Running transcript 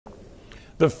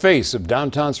The face of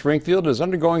downtown Springfield is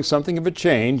undergoing something of a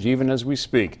change even as we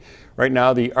speak. Right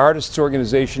now, the artists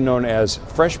organization known as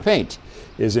Fresh Paint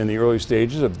is in the early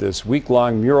stages of this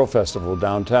week-long mural festival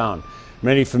downtown.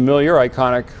 Many familiar,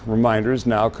 iconic reminders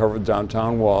now cover the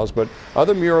downtown walls, but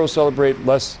other murals celebrate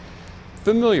less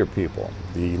familiar people.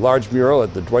 The large mural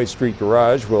at the Dwight Street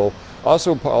Garage will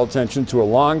also call attention to a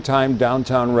longtime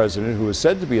downtown resident who is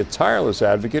said to be a tireless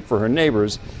advocate for her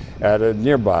neighbors at a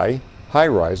nearby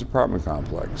high-rise apartment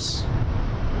complex.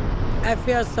 I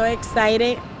feel so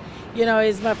excited. You know,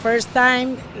 it's my first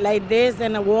time like this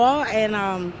in a wall, and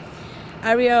I'm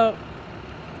real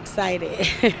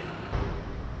excited.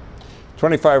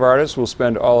 25 artists will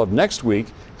spend all of next week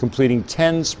completing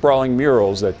 10 sprawling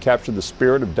murals that capture the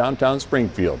spirit of downtown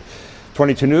Springfield.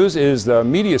 22 News is the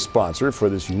media sponsor for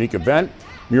this unique event.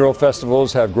 Mural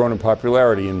festivals have grown in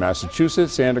popularity in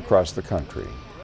Massachusetts and across the country.